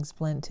have things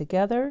blend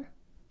together.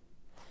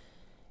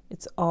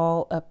 It's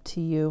all up to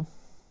you.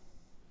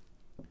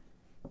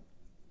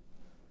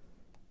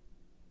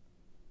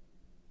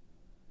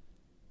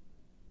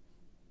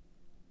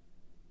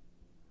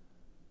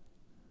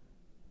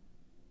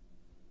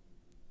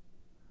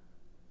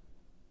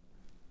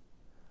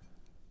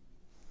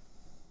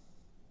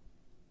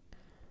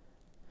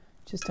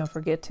 Just don't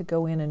forget to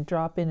go in and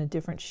drop in a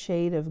different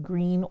shade of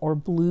green or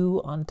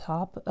blue on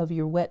top of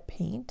your wet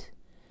paint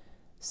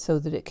so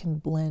that it can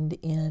blend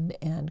in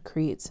and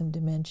create some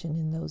dimension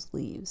in those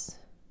leaves.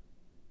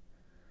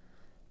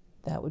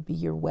 That would be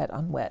your wet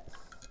on wet.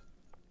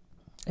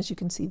 As you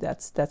can see,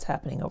 that's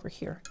happening over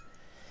here.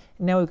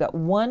 And now we've got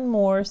one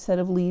more set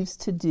of leaves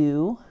to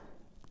do.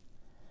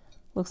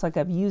 Looks like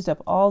I've used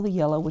up all the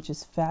yellow, which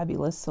is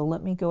fabulous. So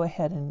let me go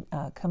ahead and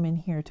come in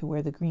here to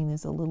where the green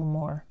is a little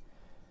more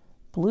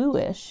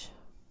bluish,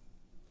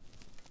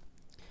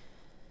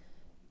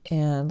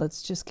 and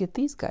let's just get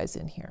these guys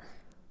in here.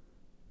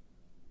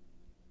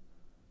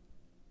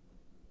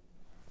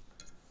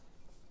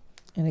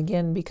 And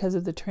again, because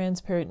of the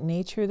transparent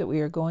nature that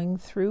we are going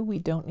through, we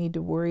don't need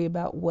to worry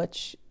about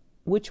which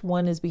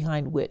one is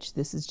behind which.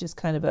 This is just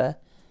kind of a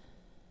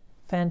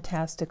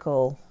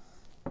fantastical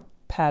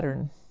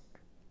pattern,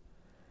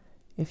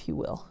 if you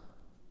will,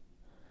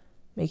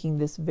 making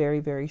this very,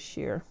 very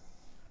sheer.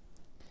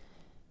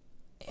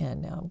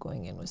 And now I'm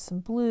going in with some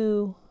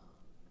blue.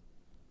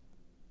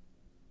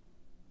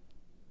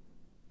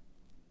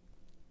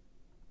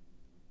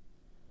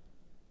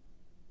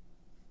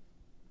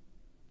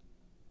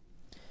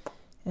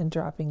 And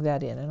dropping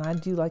that in. And I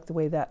do like the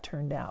way that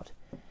turned out.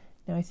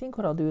 Now I think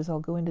what I'll do is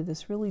I'll go into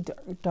this really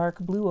dark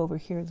blue over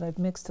here that I've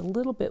mixed a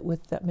little bit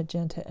with that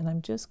magenta, and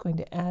I'm just going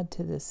to add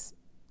to this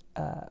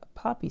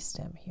poppy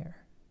stem here.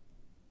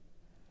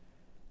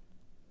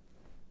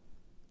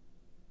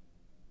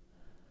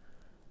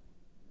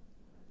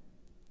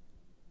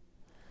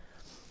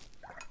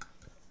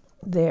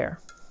 There.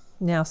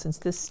 Now, since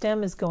this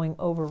stem is going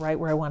over right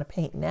where I want to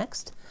paint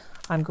next,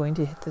 I'm going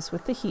to hit this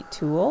with the heat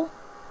tool.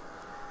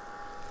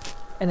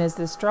 And as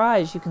this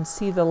dries, you can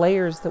see the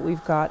layers that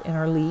we've got in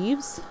our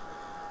leaves.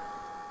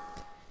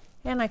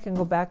 And I can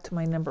go back to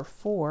my number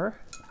 4.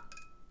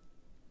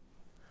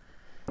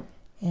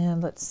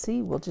 And let's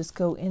see, we'll just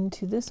go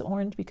into this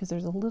orange because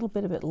there's a little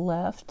bit of it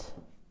left.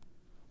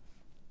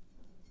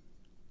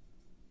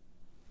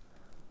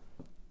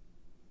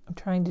 I'm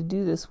trying to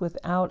do this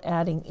without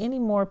adding any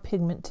more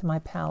pigment to my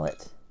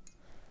palette.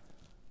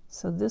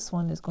 So this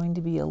one is going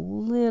to be a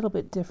little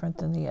bit different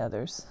than the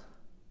others.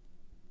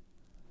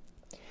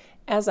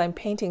 As I'm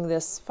painting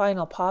this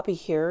final poppy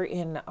here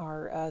in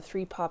our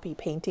 3 poppy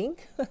painting,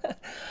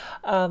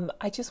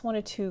 I just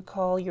wanted to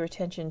call your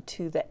attention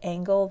to the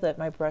angle that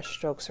my brush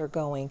strokes are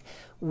going.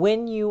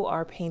 When you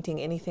are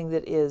painting anything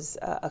that is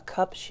a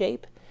cup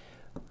shape,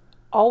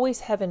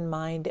 always have in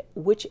mind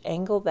which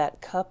angle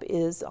that cup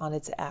is on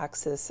its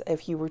axis.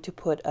 If you were to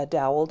put a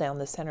dowel down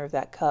the center of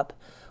that cup,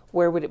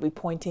 where would it be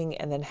pointing,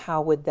 and then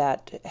how would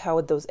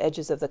those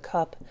edges of the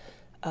cup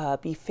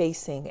be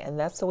facing? And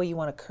that's the way you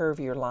want to curve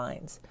your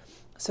lines.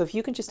 So if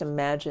you can just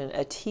imagine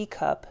a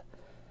teacup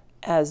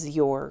as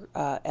your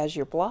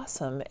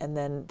blossom, and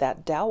then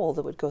that dowel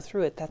that would go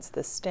through it, that's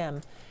the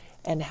stem.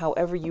 And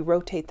however you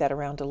rotate that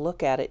around to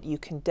look at it, you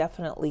can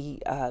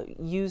definitely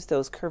use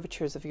those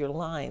curvatures of your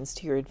lines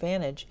to your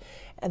advantage.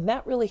 And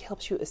that really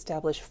helps you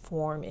establish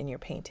form in your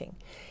painting.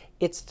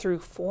 It's through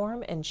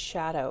form and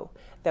shadow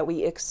that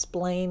we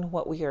explain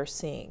what we are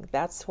seeing.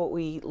 That's what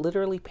we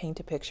literally paint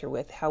a picture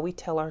with, how we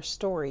tell our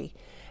story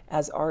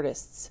as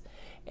artists.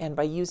 And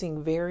by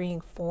using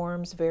varying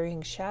forms,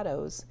 varying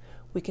shadows,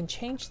 we can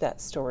change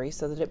that story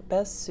so that it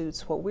best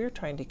suits what we're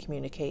trying to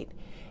communicate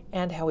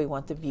and how we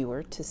want the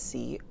viewer to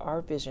see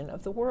our vision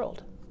of the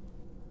world.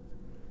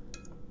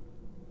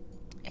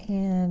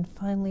 And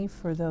finally,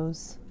 for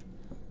those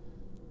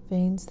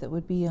veins that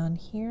would be on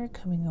here,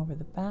 coming over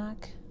the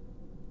back,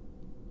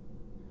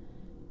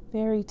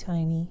 very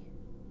tiny,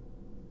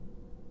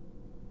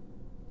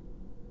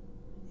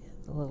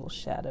 and the little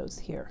shadows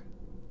here.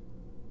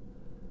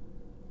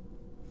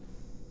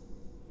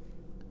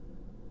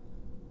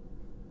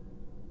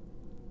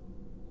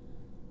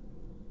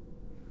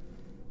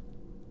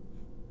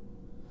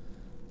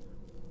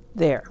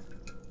 There.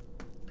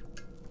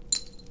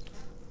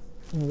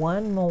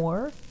 One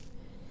more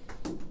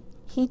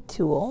heat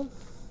tool.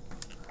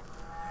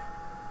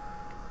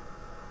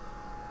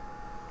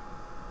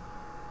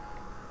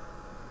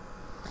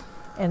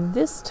 And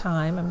this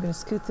time, I'm going to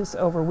scoot this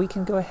over, we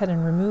can go ahead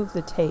and remove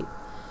the tape.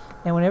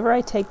 Now whenever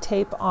I take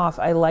tape off,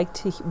 I like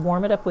to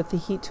warm it up with the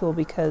heat tool,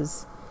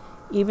 because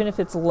even if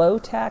it's low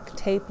tack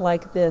tape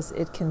like this,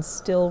 it can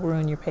still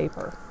ruin your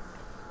paper.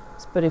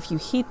 But if you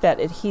heat that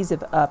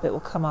adhesive up, it will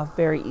come off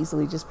very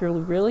easily. Just be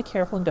really, really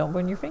careful and don't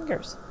burn your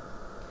fingers.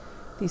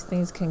 These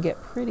things can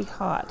get pretty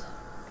hot.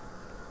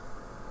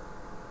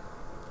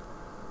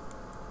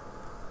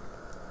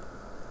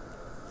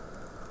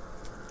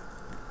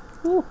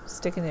 Ooh,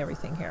 sticking to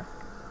everything here.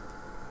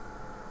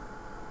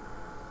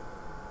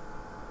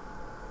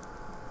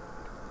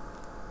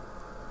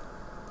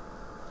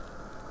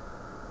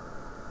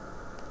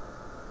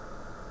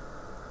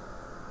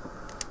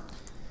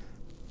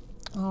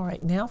 All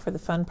right, now for the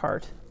fun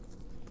part.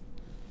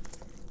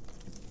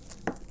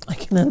 I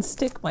can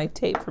unstick my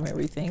tape from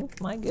everything.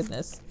 My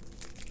goodness.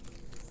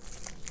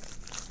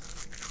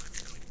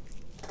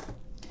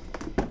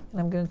 And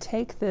I'm going to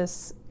take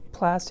this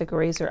plastic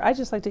eraser. I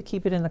just like to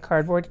keep it in the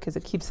cardboard because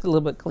it keeps it a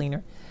little bit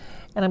cleaner.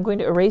 And I'm going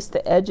to erase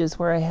the edges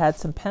where I had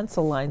some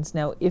pencil lines.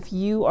 Now, if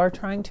you are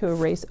trying to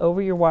erase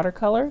over your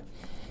watercolor,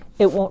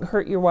 it won't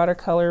hurt your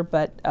watercolor,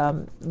 but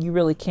you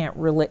really can't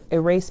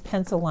erase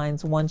pencil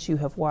lines once you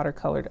have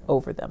watercolored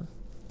over them.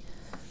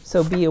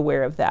 So be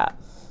aware of that.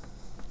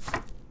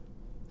 I'll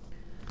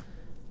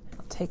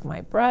take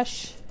my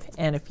brush,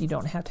 and if you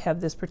don't have to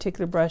have this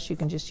particular brush, you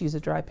can just use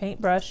a dry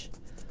paint brush.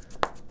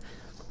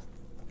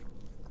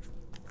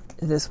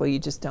 This way you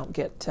just don't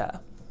get,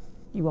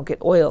 you won't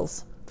get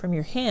oils from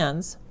your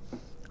hands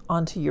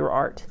onto your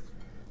art.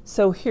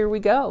 So here we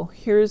go.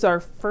 Here's our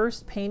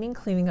first painting,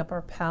 cleaning up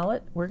our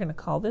palette. We're going to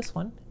call this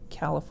one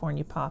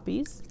California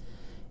Poppies.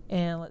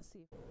 And let's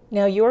see.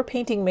 Now your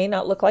painting may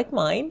not look like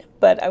mine,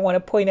 but I want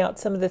to point out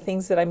some of the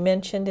things that I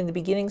mentioned in the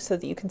beginning so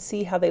that you can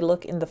see how they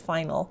look in the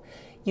final.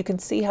 You can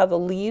see how the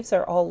leaves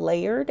are all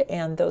layered,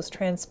 and those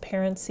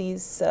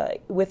transparencies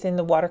within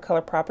the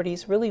watercolor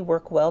properties really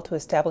work well to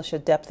establish a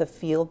depth of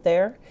field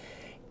there.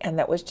 And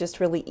that was just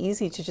really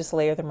easy to just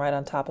layer them right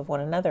on top of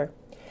one another.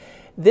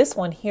 This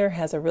one here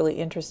has a really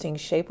interesting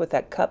shape with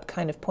that cup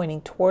kind of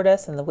pointing toward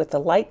us, and with the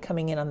light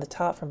coming in on the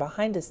top from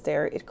behind us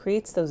there, it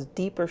creates those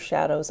deeper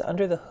shadows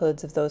under the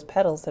hoods of those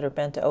petals that are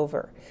bent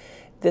over.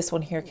 This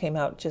one here came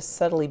out just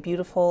subtly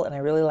beautiful, and I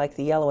really like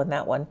the yellow in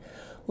that one.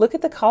 Look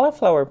at the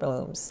cauliflower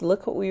blooms.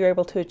 Look what we were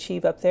able to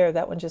achieve up there.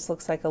 That one just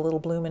looks like a little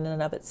bloom in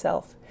and of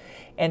itself.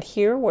 And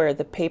here where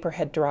the paper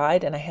had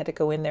dried and I had to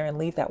go in there and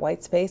leave that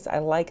white space, I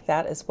like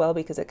that as well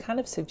because it kind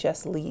of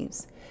suggests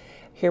leaves.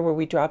 Here where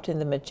we dropped in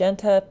the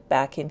magenta,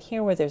 back in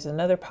here where there's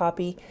another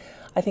poppy,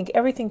 I think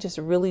everything just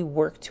really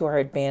worked to our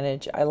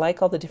advantage. I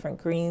like all the different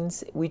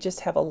greens. We just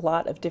have a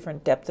lot of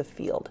different depth of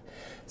field.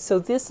 So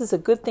this is a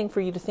good thing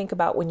for you to think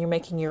about when you're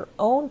making your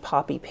own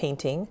poppy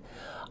painting.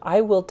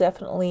 I will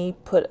definitely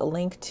put a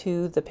link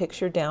to the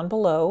picture down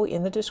below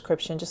in the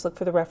description. Just look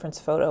for the reference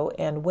photo.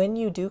 And when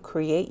you do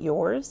create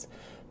yours,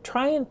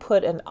 try and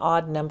put an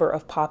odd number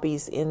of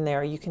poppies in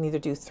there. You can either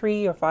do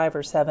 3 or 5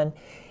 or 7.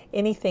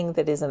 Anything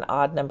that is an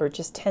odd number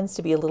just tends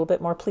to be a little bit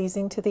more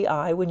pleasing to the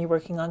eye when you're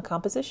working on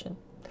composition.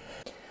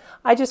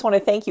 I just want to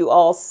thank you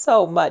all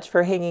so much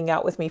for hanging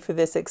out with me for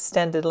this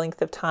extended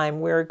length of time.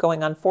 We're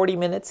going on 40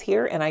 minutes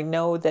here, and I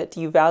know that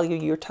you value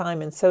your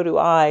time, and so do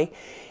I.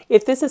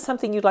 If this is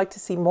something you'd like to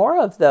see more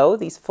of, though,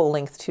 these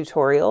full-length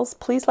tutorials,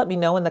 please let me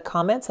know in the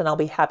comments, and I'll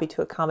be happy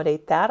to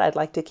accommodate that. I'd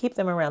like to keep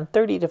them around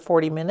 30 to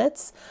 40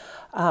 minutes.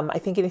 I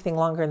think anything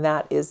longer than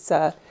that is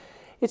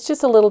it's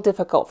just a little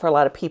difficult for a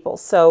lot of people.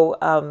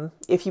 So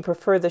if you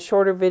prefer the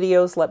shorter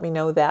videos, let me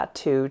know that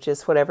too.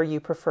 Just whatever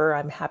you prefer,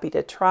 I'm happy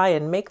to try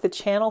and make the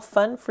channel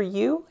fun for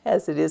you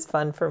as it is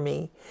fun for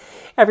me.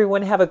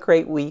 Everyone have a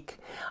great week.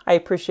 I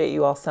appreciate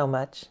you all so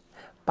much.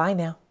 Bye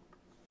now.